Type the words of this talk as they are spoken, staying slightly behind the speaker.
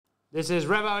This is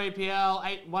Revo EPL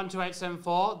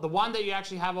 12874. The one that you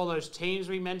actually have all those teams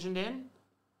we mentioned in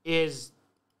is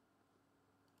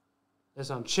this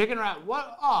on chicken wrap.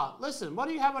 What? Oh, listen, what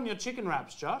do you have on your chicken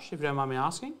wraps, Josh, if you don't mind me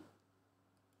asking?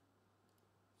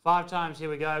 5 times, here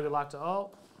we go. Good luck to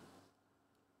all.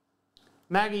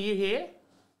 Maggie, you here?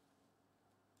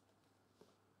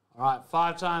 All right,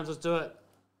 5 times, let's do it.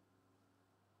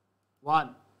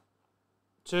 1,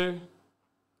 2,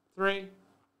 3,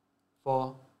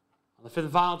 4. The 5th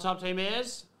and final top team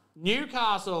is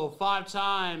Newcastle. 5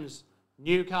 times.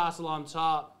 Newcastle on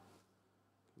top.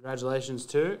 Congratulations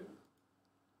to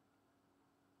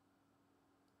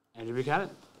Andrew Buchanan.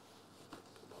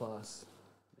 Plus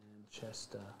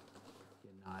Manchester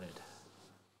United.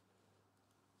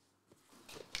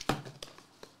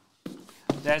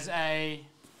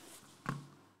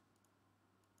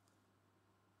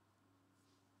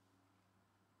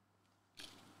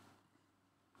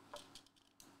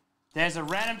 There's a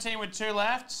random team with 2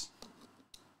 left.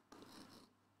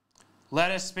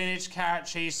 Lettuce, spinach, carrot,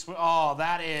 cheese. Oh,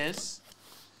 that is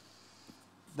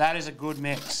a good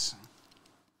mix.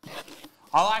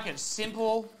 I like it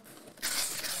simple,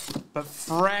 but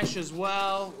fresh as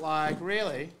well. Like,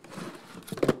 really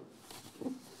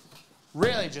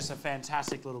just a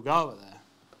fantastic little go over there.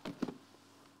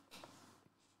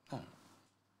 Oh.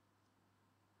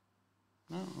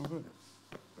 No, all good.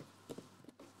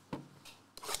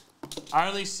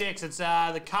 Only 6. It's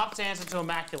the Cup's answer to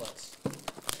Immaculates.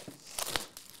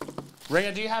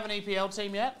 Ringer, do you have an EPL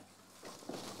team yet?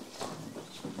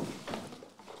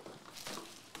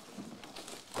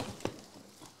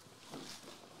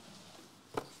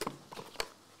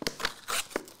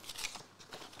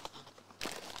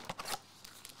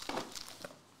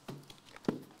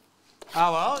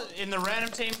 Oh, well, in the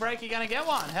random team break, you're going to get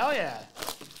one. Hell yeah.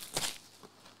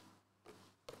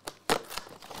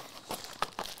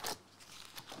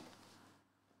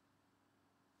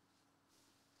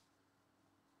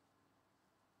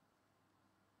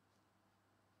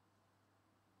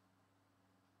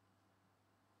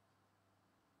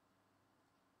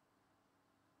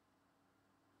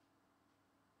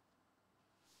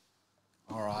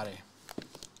 Alrighty.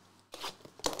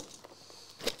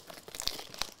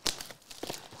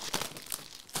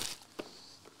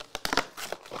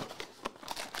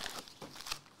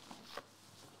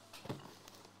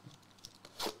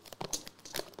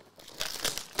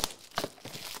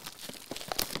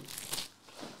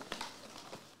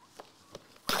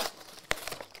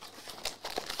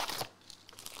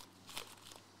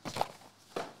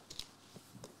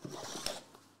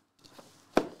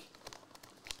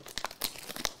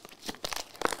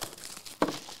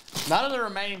 None of the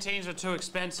remaining teams were too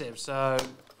expensive, so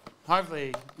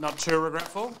hopefully not too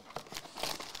regretful.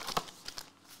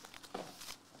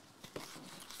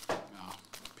 Oh,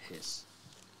 piss.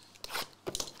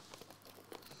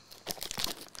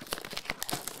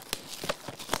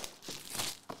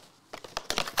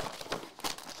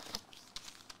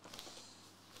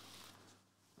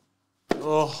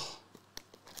 Oh.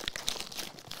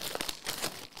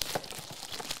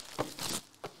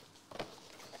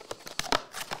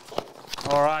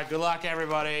 All right, good luck,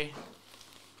 everybody.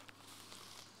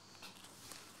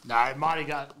 No, Mighty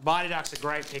Duck's a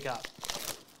great pickup.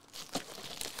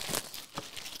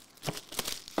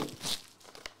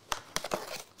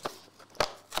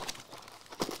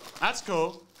 That's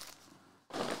cool.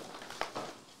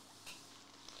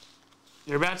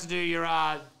 You're about to do your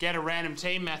get a random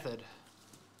team method.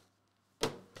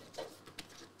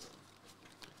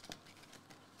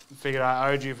 Figured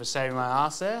I owed you for saving my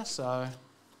ass there, so...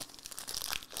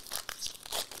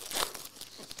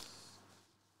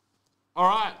 All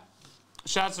right,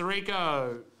 shouts to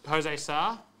Rico, Jose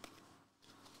Sarr.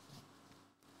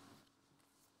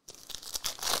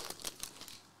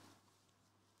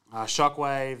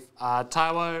 Shockwave,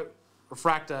 Taiwo,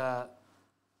 Refractor,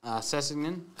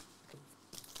 Sessington.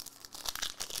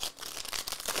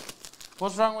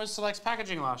 What's wrong with Select's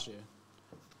packaging last year?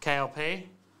 KLP,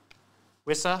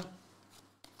 Wissa.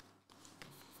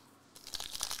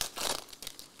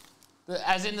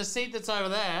 As in the seat that's over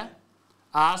there.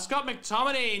 Scott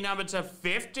McTominay, number to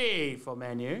 50 for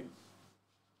Man U.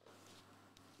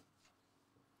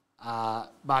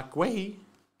 Mark Wehi,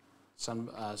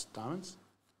 Diamonds.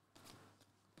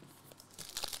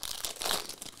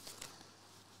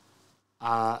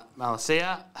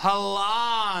 Malacia.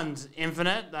 Haaland,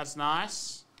 Infinite, that's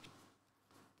nice.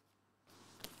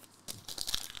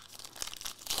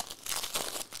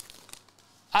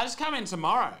 I just come in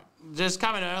tomorrow. Just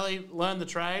come in early, learn the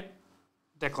trade.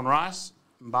 Declan Rice.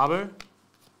 Babu.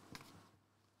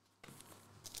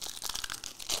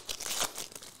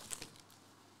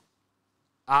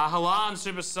 Halan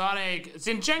Supersonic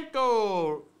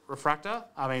Zinchenko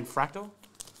Fractal.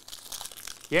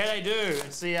 Yeah, they do.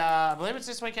 It's the I believe it's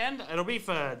this weekend. It'll be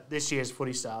for this year's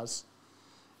Footy Stars.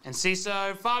 And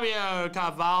CISO, Fabio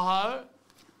Carvalho.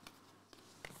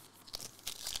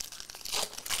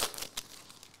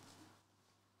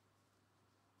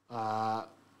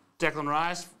 Declan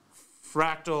Rice,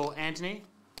 Fractal Anthony.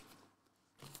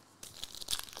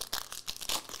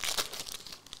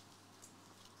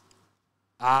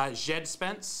 Jed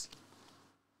Spence,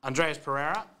 Andreas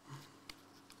Pereira.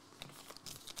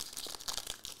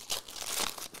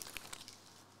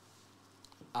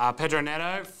 Pedro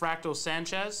Neto, Fractal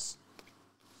Sanchez.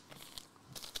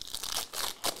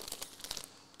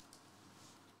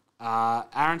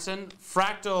 Aronson,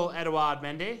 Fractal Eduard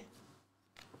Mendy.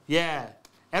 Yeah,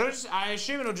 I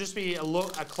assume it'll just be a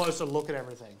closer look at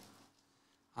everything.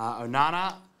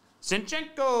 Onana,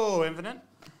 Zinchenko Infinite.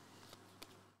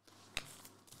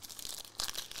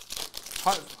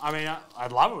 I mean,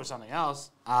 I'd love it with something else.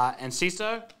 And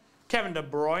Ciso, Kevin De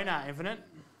Bruyne Infinite.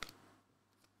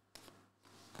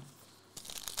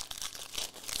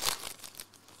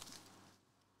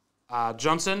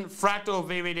 Johnson, Fractal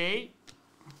VVD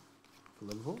for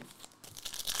Liverpool.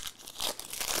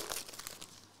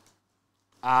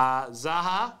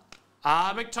 Zaha,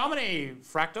 McTominay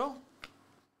Fractal.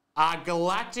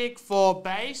 Galactic for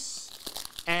base.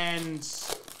 And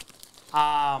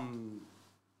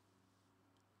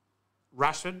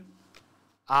Rashford.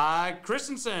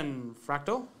 Christensen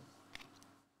Fractal.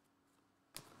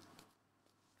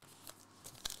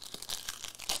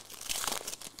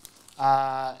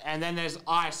 And then there's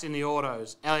ice in the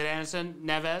autos. Elliot Anderson,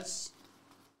 Neves.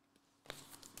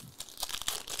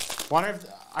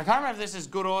 I can't remember if this is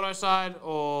good auto side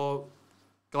or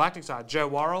galactic side. Joe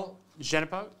Worrell,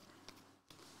 Genepo.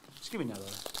 Just give me another.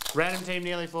 Random team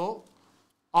nearly full.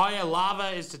 Oh yeah, Lava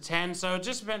is to 10, so it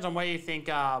just depends on where you think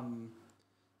Fractal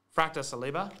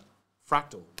Saliba.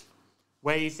 Fractal.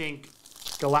 Where you think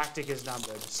Galactic is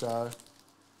numbered. So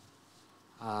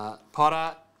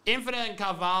Potter. Infinite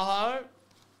Carvalho.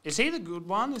 Is he the good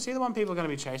one? Is he the one people are going to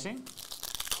be chasing?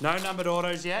 No numbered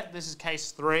autos yet. This is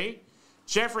case 3.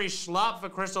 Jeffrey Schlupp for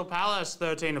Crystal Palace,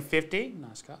 13 of 50.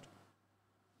 Nice cut.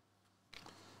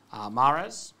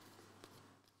 Mahrez.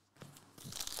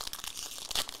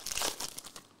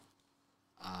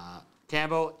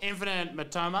 Campbell. Infinite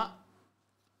Matoma.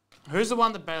 Who's the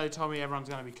one that Bailey told me everyone's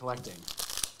going to be collecting?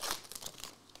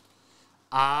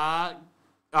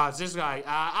 It's this guy.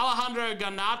 Alejandro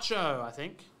Garnacho, I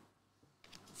think.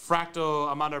 Fractal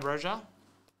Armando Broja.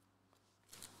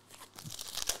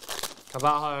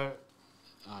 Carvalho.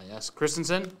 Yes.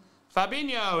 Christensen.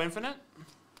 Fabinho, Infinite.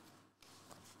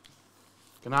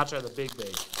 Garnacho, the big.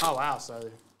 Oh, wow.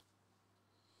 So,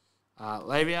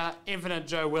 Lavia, Infinite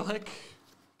Joe Willock.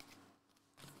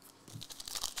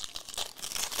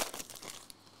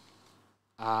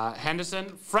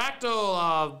 Henderson. Fractal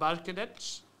of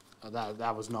Bajkadic. Oh,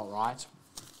 that was not right.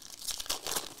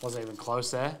 Wasn't even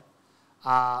close there.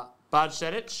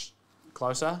 Bajkadic.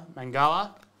 Closer.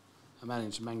 Mangala. I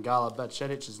managed Mangala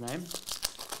Bajkadic's name.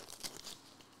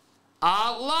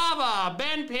 Lava.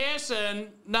 Ben Pearson,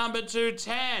 number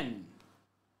 210.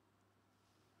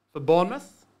 For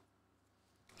Bournemouth.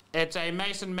 It's a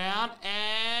Mason Mount.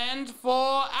 And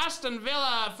for Aston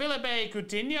Villa, Felipe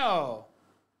Coutinho.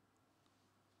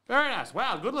 Very nice.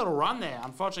 Wow, good little run there.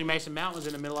 Unfortunately, Mason Mount was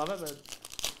in the middle of it, but,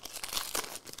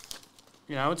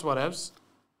 you know, it's whatevs.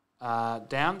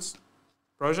 Downs.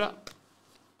 Broja.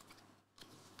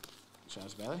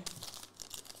 Shows Bailey.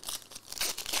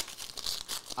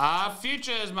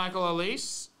 Futures, Michael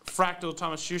Elise. Fractal,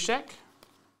 Thomas Shushek.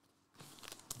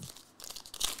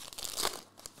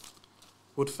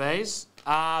 Wood Phase.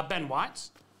 Ben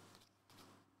White.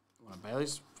 One of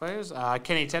Bailey's players.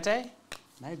 Kenny Tete.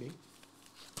 Maybe.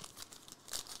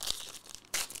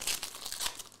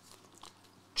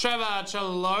 Trevor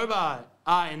Chalobah,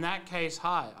 in that case,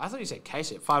 high. I thought you said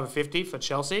case it. 5 of 50 for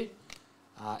Chelsea.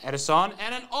 Edison.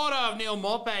 And an auto of Neil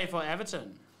Maupay for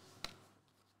Everton.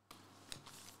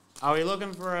 Are we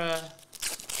looking for a...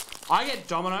 I get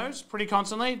Domino's pretty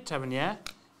constantly. Tevin, yeah.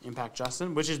 Impact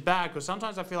Justin, which is bad because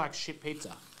sometimes I feel like shit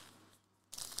pizza.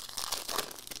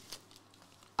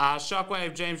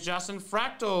 Shockwave James Justin.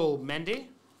 Fractal Mendy.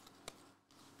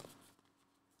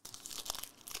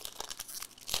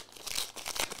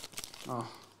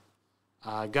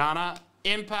 Ghana.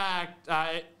 Impact.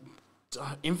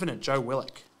 Infinite Joe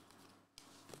Willock.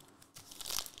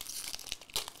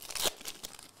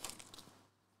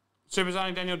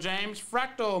 Supersonic Daniel James.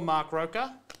 Fractal Mark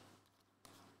Roca.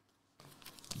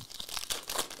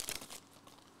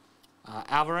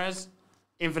 Alvarez.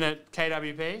 Infinite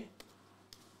KWP.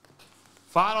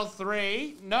 Final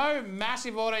 3. No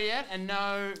massive auto yet and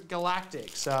no galactic.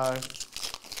 So,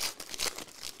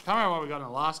 can't remember what we got in the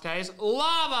last case.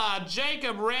 Lava,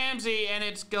 Jacob Ramsey, and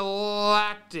it's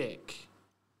galactic.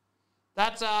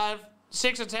 That's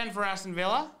 6 of 10 for Aston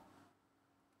Villa.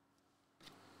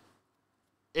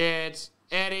 It's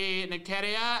Eddie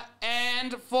Nketiah,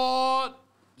 and for,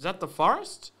 is that the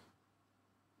Forest?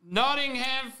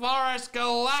 Nottingham Forest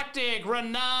Galactic,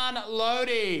 Renan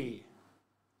Lodi.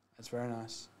 That's very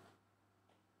nice.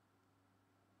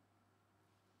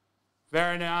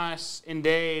 Very nice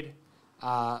indeed.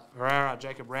 Herrera,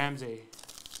 Jacob Ramsey.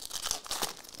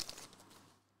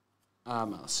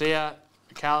 Malacia,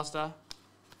 McAllister.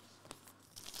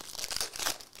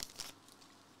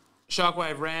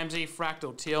 Shockwave Ramsey,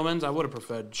 Fractal Tielemans. I would have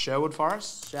preferred Sherwood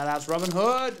Forest. Shout outs Robin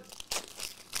Hood.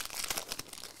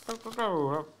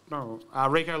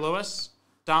 Rico Lewis,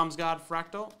 Darmsgaard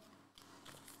Fractal.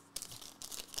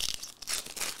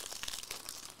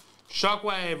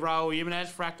 Shockwave Raul Jimenez,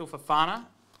 Fractal Fofana.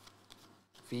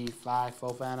 V5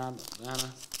 Fofana.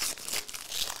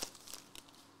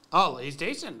 Oh, he's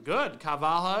decent. Good.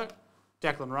 Carvalho,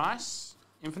 Declan Rice,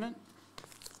 Infinite.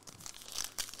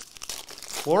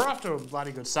 We're off to a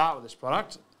bloody good start with this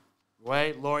product.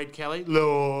 Wait, Lloyd Kelly.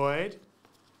 Lloyd.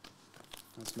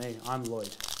 That's me. I'm Lloyd.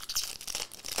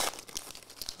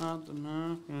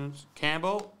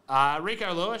 Campbell.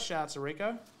 Rico Lewis. Shout out to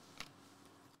Rico.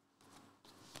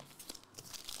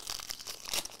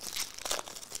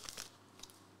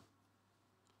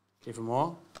 Kiefer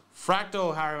Moore.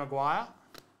 Fractal Harry Maguire.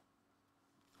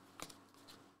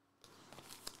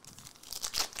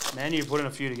 Man, you're putting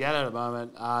a few together at the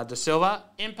moment. De Silva.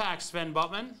 Impact Sven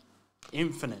Botman.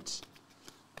 Infinite.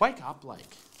 Wake up,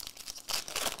 Blake.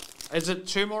 Is it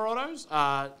 2 more autos?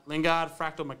 Lingard,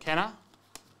 Fractal McKenna.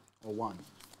 Or 1?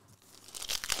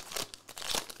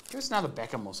 Give us another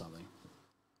Beckham or something.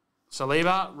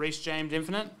 Saliba, Reece James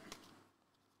Infinite.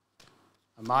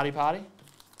 A Marty Party.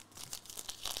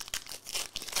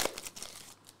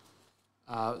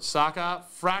 Saka,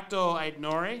 Fractal 8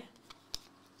 Nori.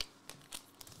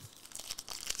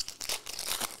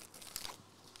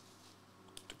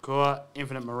 Decor,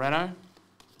 Infinite Moreno.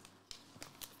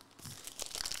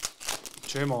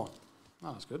 2 more.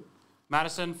 Oh, that's good.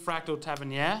 Madison, Fractal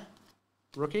Tavernier.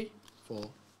 Rookie for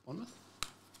Bournemouth.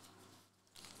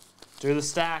 Do the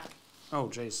stack. Oh,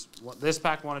 jeez. This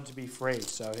pack wanted to be free,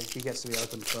 so he gets to be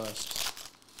opened first.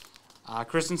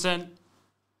 Christensen,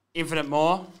 Infinite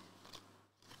Moore.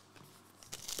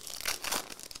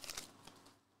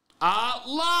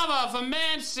 Lava for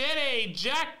Man City.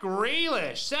 Jack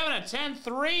Grealish. 7 of 10.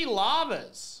 3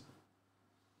 lavas.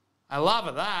 I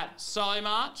love that. Solly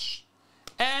March.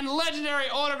 And legendary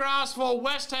autographs for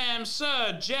West Ham,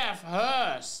 Sir Jeff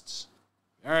Hurst.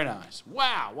 Very nice.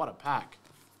 Wow, what a pack.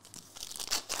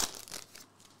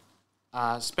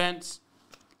 Spence.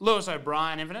 Lewis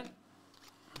O'Brien, Infinite.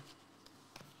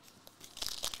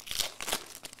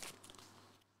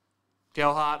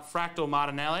 Gelhardt, Fractal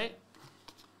Martinelli.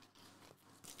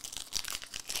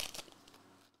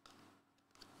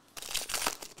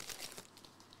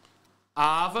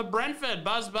 For Brentford,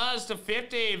 Buzz to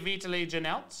 50, Vitaly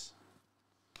Janelt.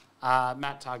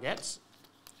 Matt Targett.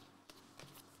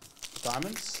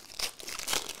 Diamonds.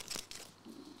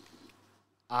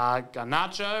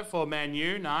 Garnacho for Man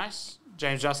U, nice.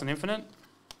 James Justin Infinite.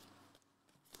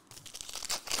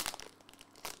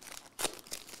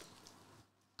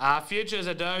 Futures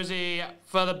Adozi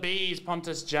for the Bees,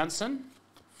 Pontus Janssen.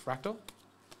 Fractal.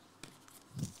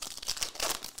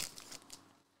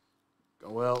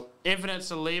 Well, Infinite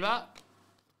Saliba.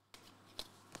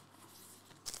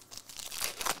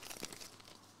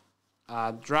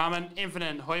 Drummond,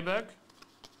 Infinite Højbjerg.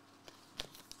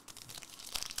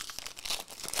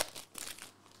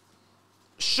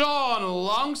 Sean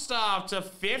Longstaff to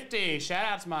 50. Shout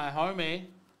out to my homie.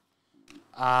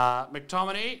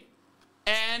 McTominay.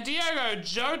 And Diogo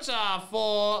Jota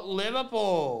for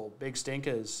Liverpool. Big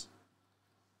stinkers.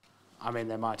 I mean,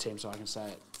 they're my team, so I can say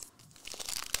it.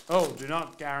 Oh, do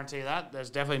not guarantee that. There's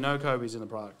definitely no Kobe's in the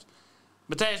product.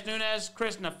 Mateus Nunes,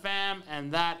 Chris Nafam,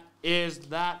 and that is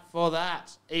that for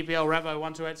that. EPL Revo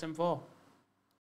 12874.